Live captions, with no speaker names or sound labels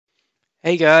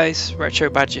Hey guys,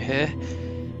 Retro Badger here.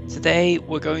 Today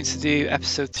we're going to do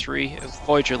episode 3 of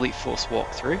Voyager Elite Force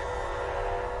walkthrough.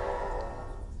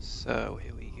 So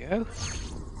here we go.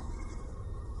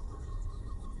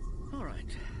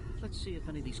 Alright, let's see if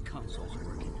any of these consoles are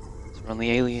working. So we're on the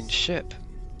alien ship.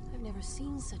 I've never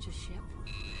seen such a ship.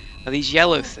 Now these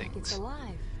yellow It's like it's things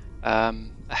alive. are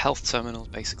health terminals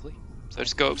basically. So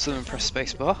just go up to them and press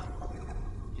spacebar.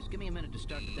 Just give me a minute to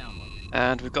start the download.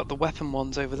 And we've got the weapon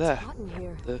ones over there. It's hot in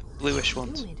here. The bluish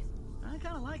ones. Humid. I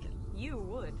kinda like it. You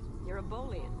would. You're a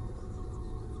Bolian.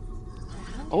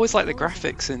 Always like the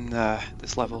graphics in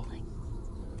this level. Like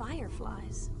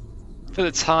fireflies. For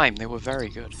the time, they were very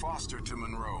good. Foster to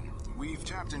Monroe. We've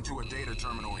tapped into a data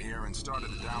terminal here and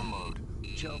started the download.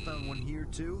 Chell found one here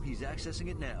too. He's accessing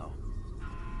it now.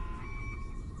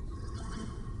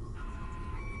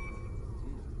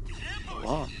 Go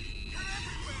on.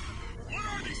 What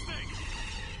are these things?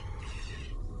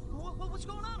 What's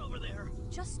going on over there?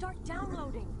 Just start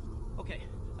downloading. Okay,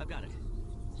 I've got it.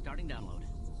 Starting download.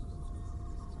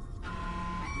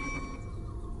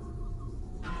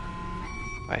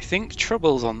 I think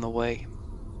trouble's on the way.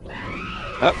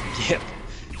 Oh, yep.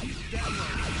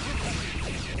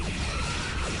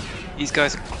 These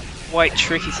guys are quite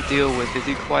tricky to deal with. They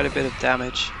do quite a bit of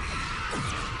damage.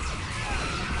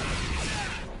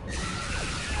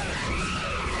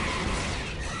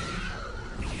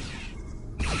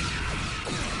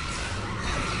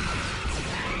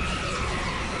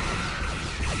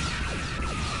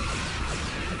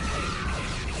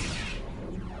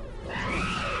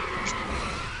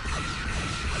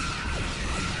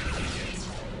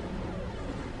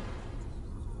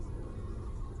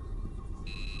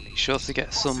 Sure to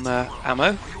get some ammo.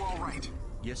 Are you all right?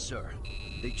 Yes, sir.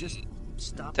 They just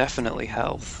stopped. Definitely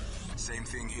health. Same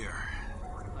thing here.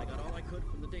 I got all I could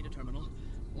from the data terminal.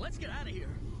 Let's get out of here.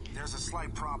 There's a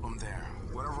slight problem there.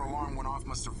 Whatever alarm went off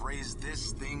must have raised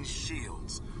this thing's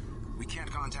shields. We can't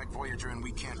contact Voyager and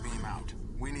we can't beam out.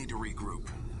 We need to regroup.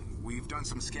 We've done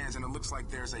some scans and it looks like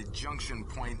there's a junction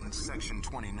point in section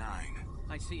 29.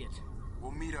 I see it.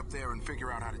 We'll meet up there and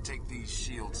figure out how to take these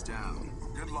shields down.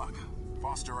 Good luck.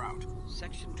 Foster out.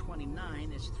 Section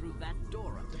 29 is through that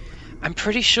door up there. I'm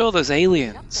pretty sure those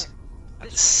aliens are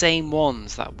the same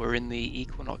ones that were in the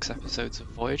Equinox episodes of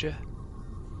Voyager.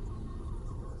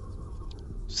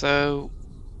 So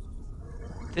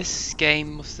this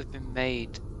game must have been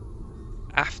made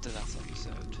after that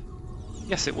episode.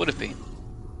 Yes, it would have been.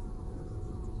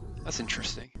 That's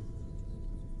interesting.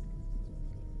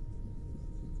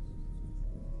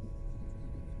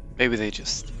 Maybe they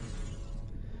just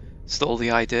stole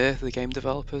the idea, the game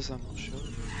developers, I'm not sure.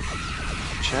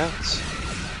 Watch out.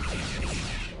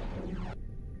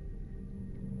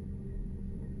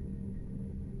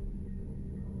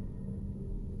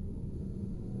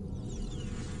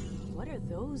 What are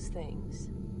those things?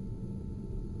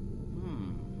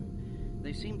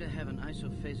 They seem to have an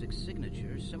isophasic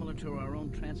signature similar to our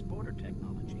own transporter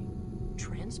technology.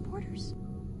 Transporters?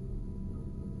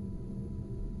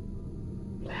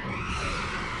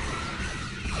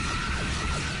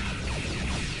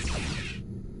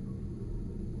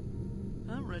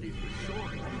 I'm ready for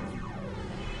shore.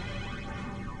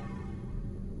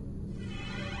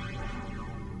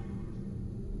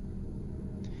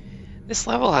 This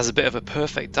level has a bit of a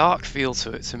Perfect Dark feel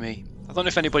to it to me. I don't know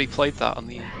if anybody played that on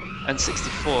the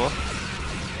N64.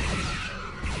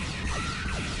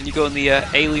 And you go on the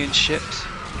alien ships.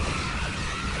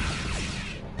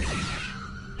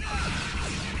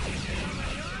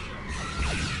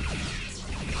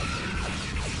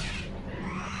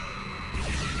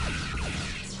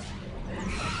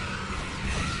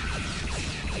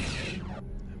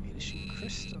 Ammunition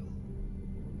crystal.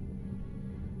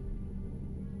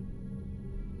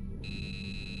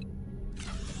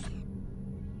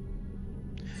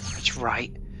 That's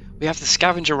right. We have the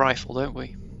scavenger rifle, don't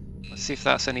we? Let's see if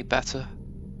that's any better.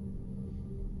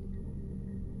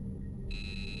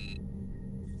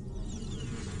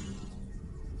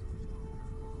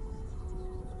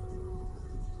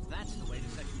 That's the way to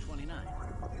section 29.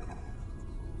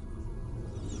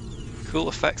 Cool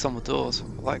effects on the doors. I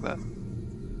like that.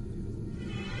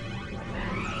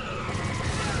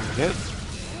 There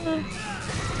we go.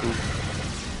 Ooh.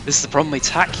 This is the problem. They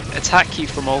attack you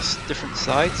from all different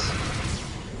sides.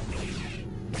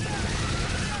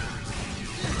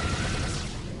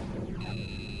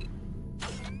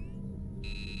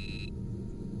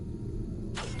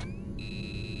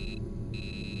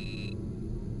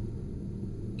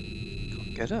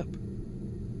 Can't get up.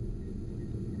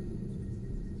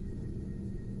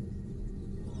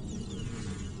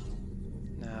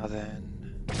 Now then.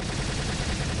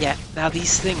 Yeah, Now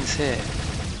these things here,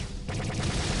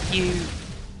 you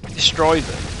destroy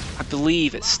them, I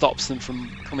believe it stops them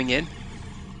from coming in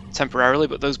temporarily,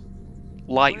 but those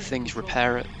light things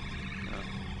repair it.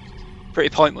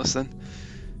 Pretty pointless then.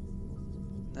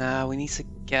 Now we need to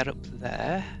get up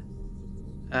there,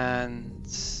 and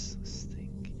let's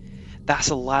think. That's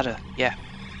a ladder, yeah.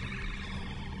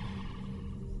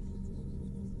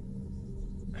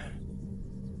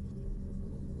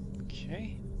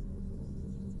 Okay.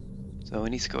 So we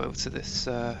need to go over to this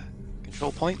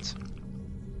control point.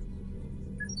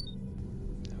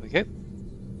 There we go.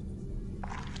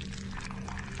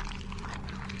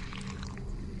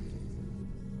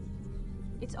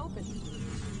 It's open.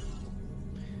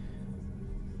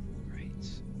 Right.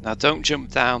 Now don't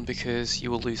jump down because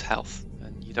you will lose health,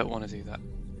 and you don't want to do that.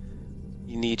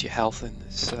 You need your health in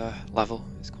this level.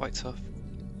 It's quite tough.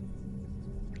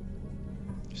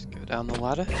 Just go down the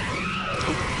ladder.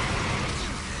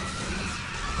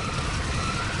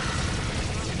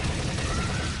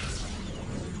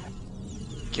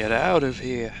 Get out of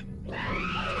here.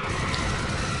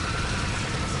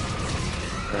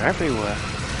 They're everywhere.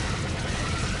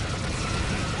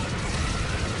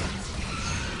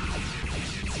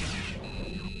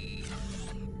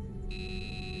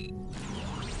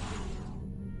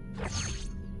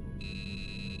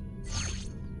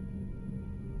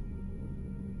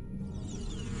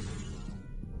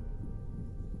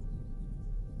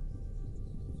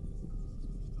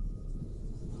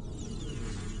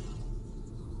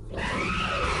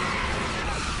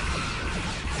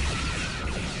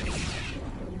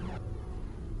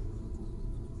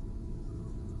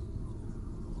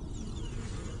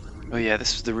 Oh yeah,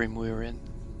 this was the room we were in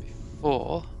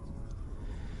before.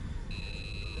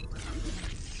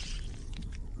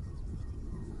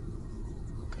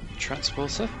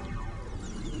 Transporter.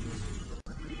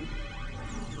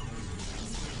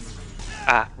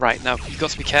 Ah, right, now you've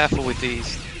got to be careful with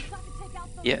these.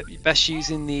 Yeah, you're best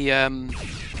using the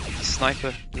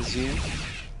sniper, the zoom.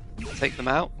 Take them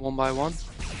out one by one.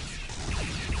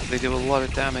 They do a lot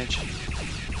of damage.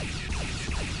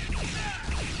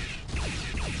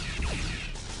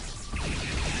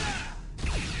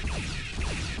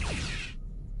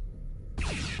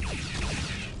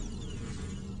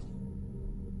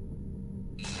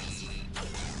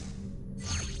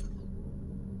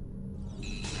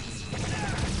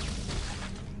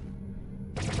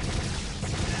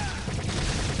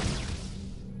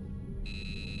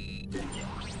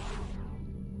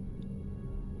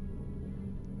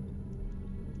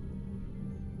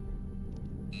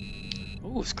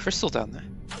 Oh, there's crystal down there.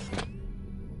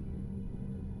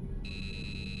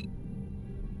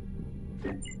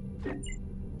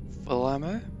 Full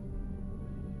ammo.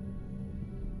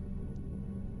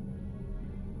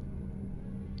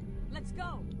 Let's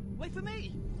go. Wait for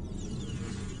me!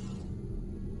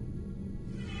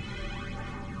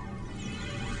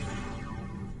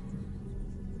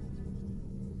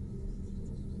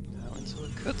 Now into a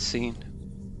cutscene.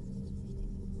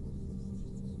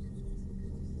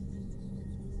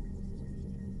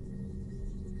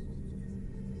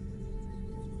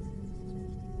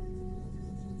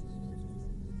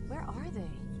 Where are they?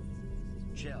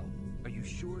 Shell, are you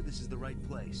sure this is the right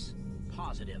place?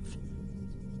 Positive.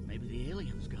 Maybe the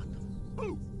aliens got them.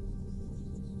 Ooh!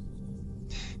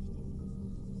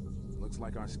 Looks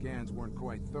like our scans weren't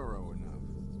quite thorough enough.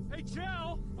 Hey,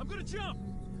 Chow! I'm gonna jump!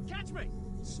 Catch me!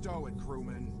 Stow it,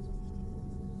 crewman.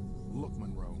 Look,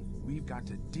 Monroe, we've got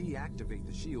to deactivate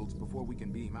the shields before we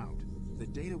can beam out. The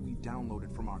data we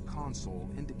downloaded from our console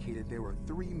indicated there were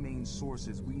 3 main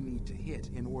sources we need to hit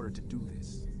in order to do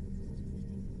this.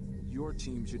 Your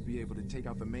team should be able to take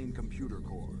out the main computer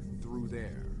core through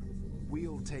there.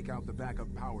 We'll take out the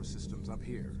backup power systems up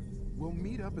here. We'll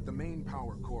meet up at the main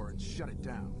power core and shut it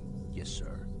down. Yes,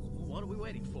 sir. Well, what are we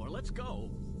waiting for? Let's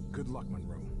go. Good luck,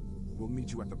 Monroe. We'll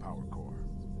meet you at the power core.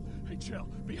 Hey, Chow,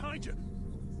 behind you!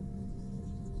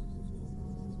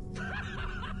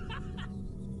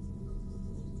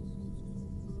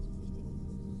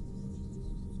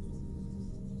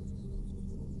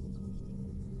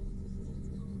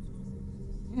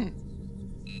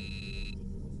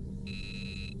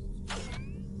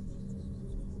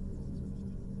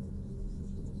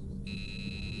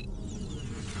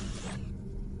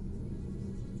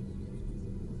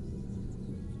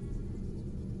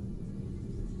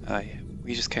 Oh yeah,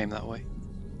 we just came that way.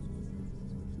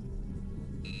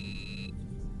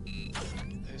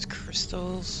 Those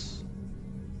crystals.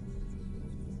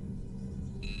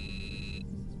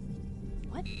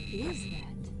 What is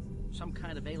that? Some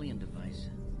kind of alien device.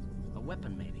 A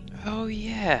weapon, maybe. Oh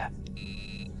yeah.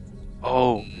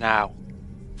 Oh, now.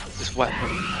 This Force weapon.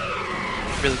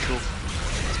 Really cool.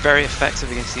 It's very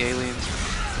effective against the aliens.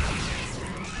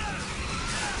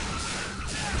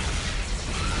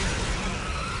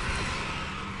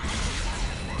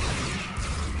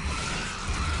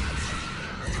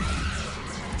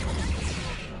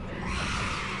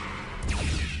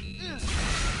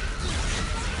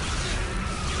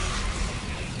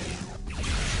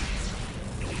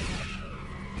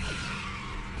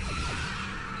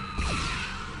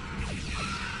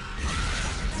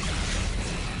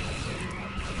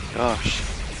 Gosh.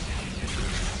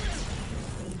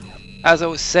 As I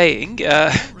was saying,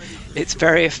 it's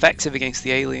very effective against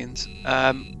the aliens.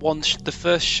 The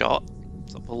first shot,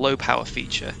 sort of a low power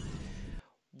feature,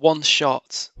 one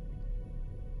shot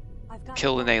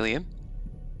kill an alien.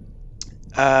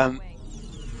 The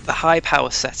high power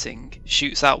setting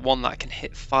shoots out one that can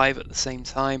hit 5 at the same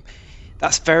time.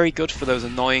 That's very good for those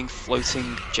annoying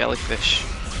floating jellyfish.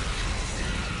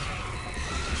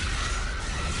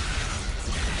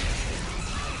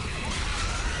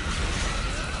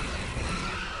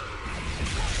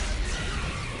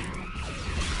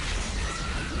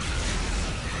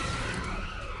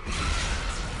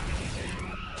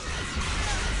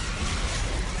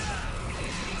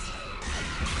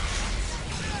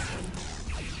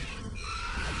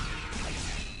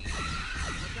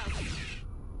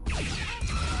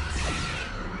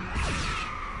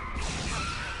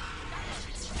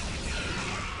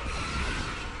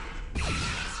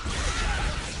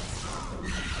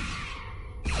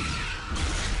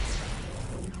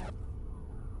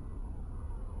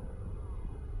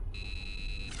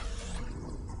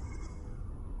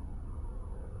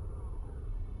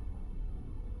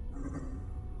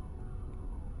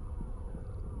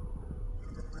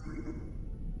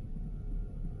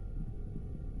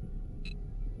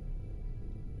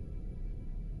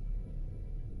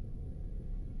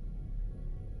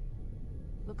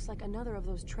 Looks like another of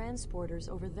those transporters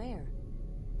over there.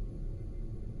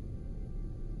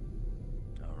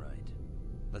 All right,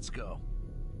 let's go.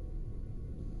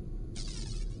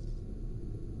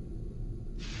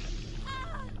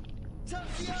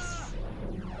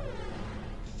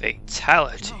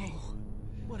 Fatality. No.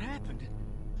 What happened?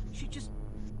 She just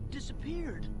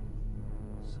disappeared.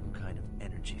 Some kind of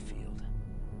energy field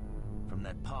from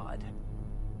that pod.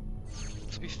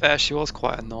 To be fair, she was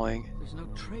quite annoying. There's no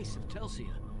trace of Telsia.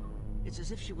 It's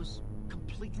as if she was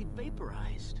completely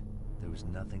vaporized. There was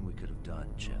nothing we could have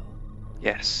done, Chell.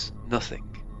 Yes, nothing.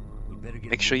 We better get.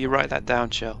 Make sure you write that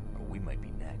down, Chell. Or we might be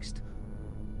next.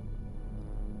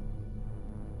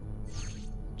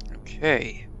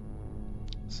 Okay.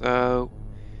 So,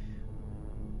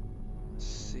 let's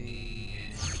see.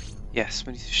 Yes,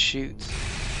 we need to shoot.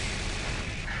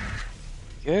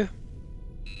 There we go.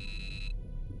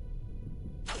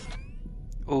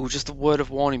 Oh, just a word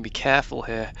of warning, be careful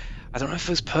here. I don't know if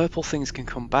those purple things can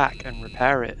come back and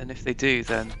repair it, and if they do,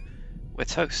 then we're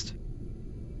toast.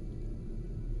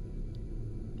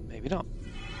 Maybe not.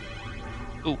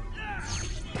 Ooh.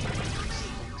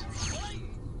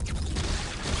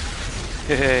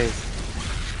 Hey.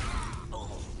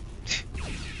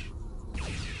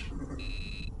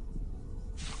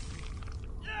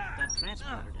 That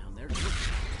transporter down there.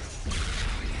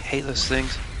 I hate those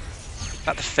things. In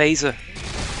fact, the phaser.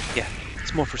 Yeah,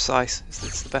 it's more precise.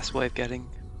 It's the best way of getting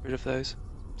rid of those.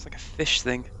 It's like a fish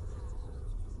thing.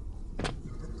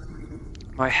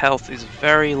 My health is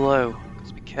very low.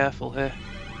 Let's be careful here.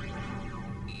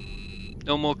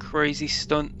 No more crazy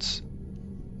stunts.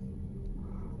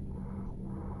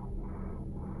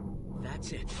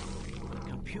 That's it.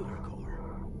 Computer core.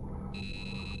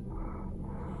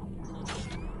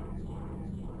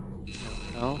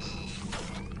 Nothing else.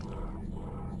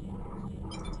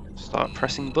 Start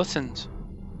pressing buttons.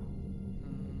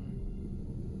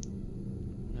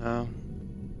 No.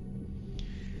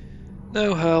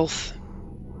 No health.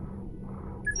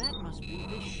 That must be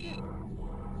this ship.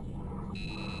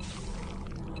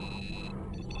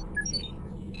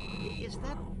 Hey, is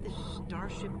that the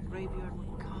starship graveyard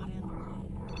we're caught in?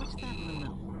 What's that in the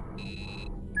middle?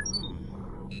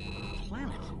 A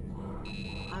planet.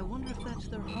 I wonder if that's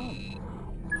their home.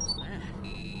 What's that?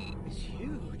 It's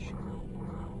huge.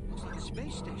 Looks like a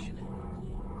space station.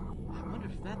 I wonder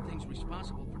if that thing's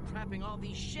responsible for trapping all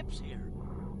these ships here.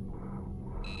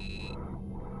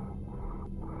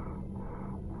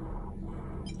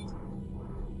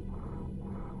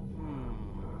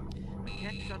 I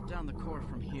can't shut down the core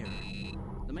from here.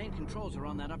 The main controls are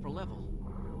on that upper level.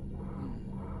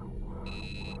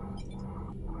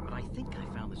 But I think I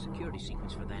found the security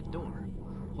sequence for that door.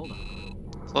 Hold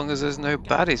on. As long as there's no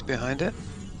baddies behind it,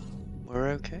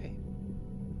 we're okay.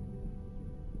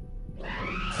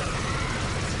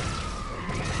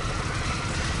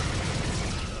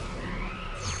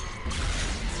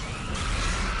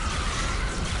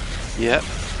 Yep,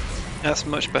 that's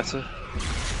much better.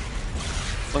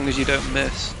 As long as you don't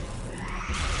miss.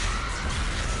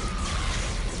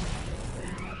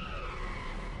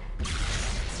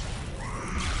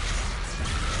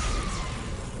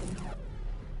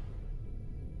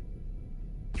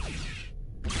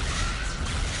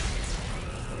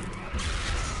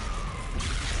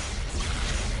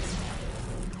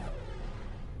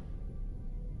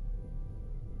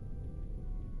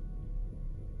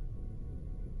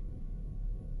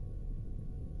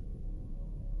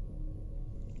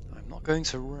 I'm not going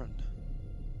to run.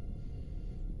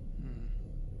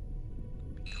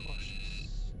 Be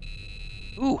cautious.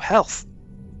 Ooh, health!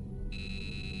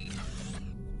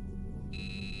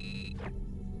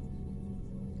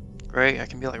 Great, I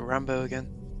can be like Rambo again.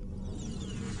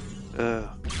 Ugh.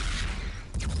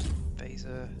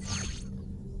 Phaser.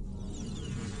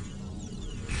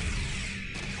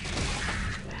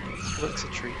 Looks a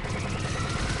treat.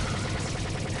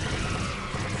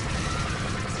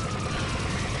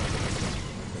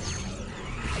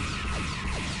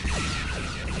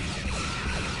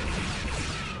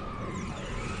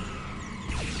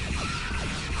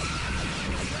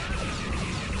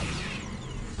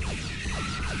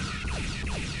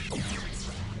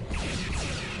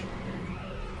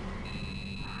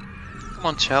 Come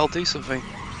on, Chell, do something.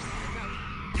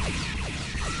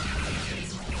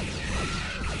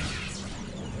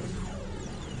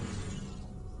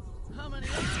 How many?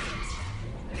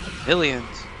 Millions.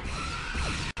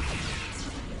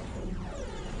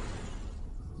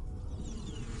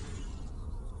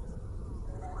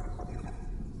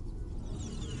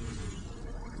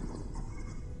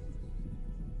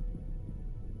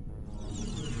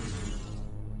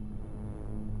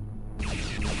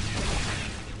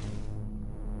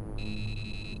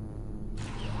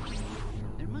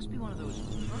 There must be one of those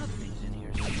pod things in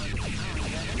here somewhere that's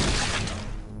powering that engine.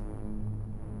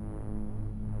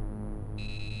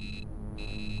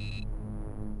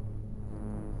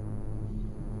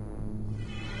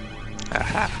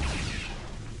 Aha!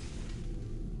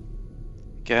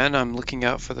 Again, I'm looking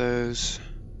out for those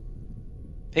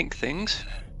pink things.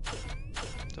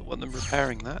 Don't want them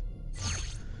repairing that.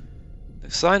 No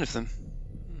sign of them.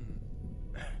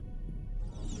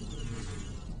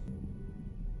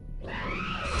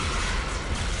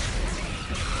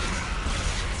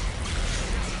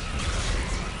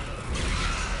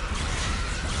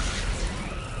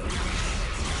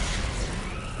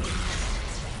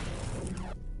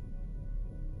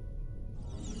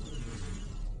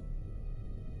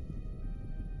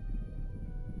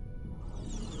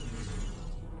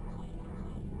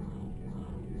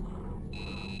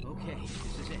 Okay,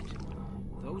 this is it.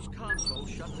 Those consoles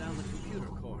shut down the computer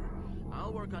core.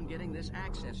 I'll work on getting this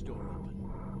access door open.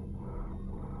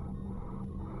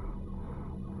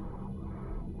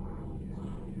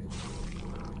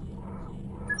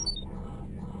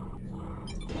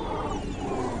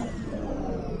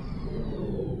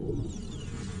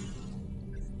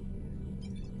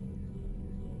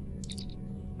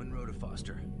 Monroe to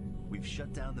Foster. We've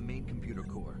shut down the main computer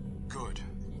core. Good.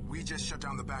 We just shut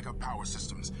down the backup power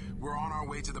systems. We're on our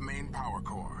way to the main power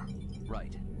core.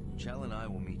 Right. Chell and I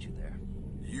will meet you there.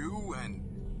 You and...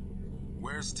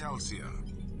 Where's Telsia?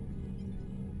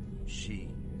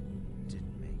 She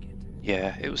didn't make it.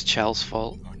 Yeah, it was Chell's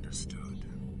fault. Understood.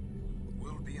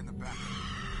 We'll be in the back.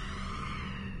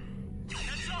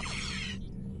 Heads up!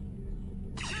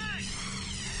 Hey!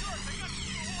 Sir, they got...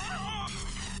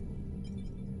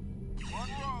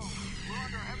 Monroe, we're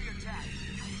under heavy attack.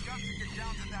 We've got to get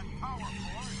down to that power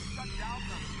core and shut down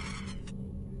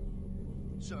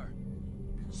the... Sir!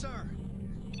 Sir!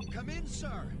 Come in,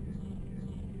 sir!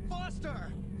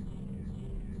 Foster!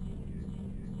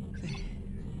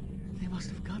 They must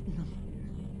have gotten them.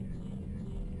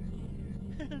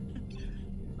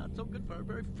 Not so good for our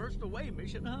very first away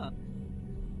mission, huh?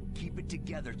 Keep it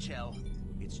together, Chell.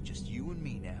 It's just you and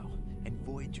me now, and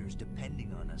Voyager's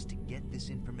depending on us to get this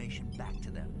information back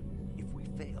to them. If we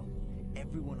fail,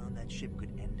 everyone on that ship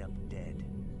could end up dead.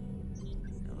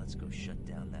 Now let's go shut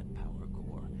down that power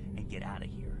core and get out of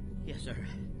here. Yes, sir.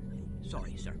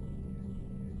 Sorry, sir.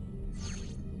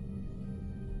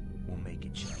 We'll make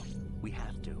it, Chell. We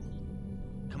have to.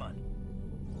 Come on.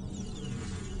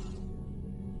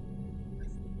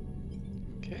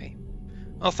 Okay.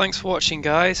 Well, thanks for watching,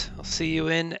 guys. I'll see you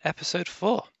in episode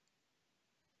 4.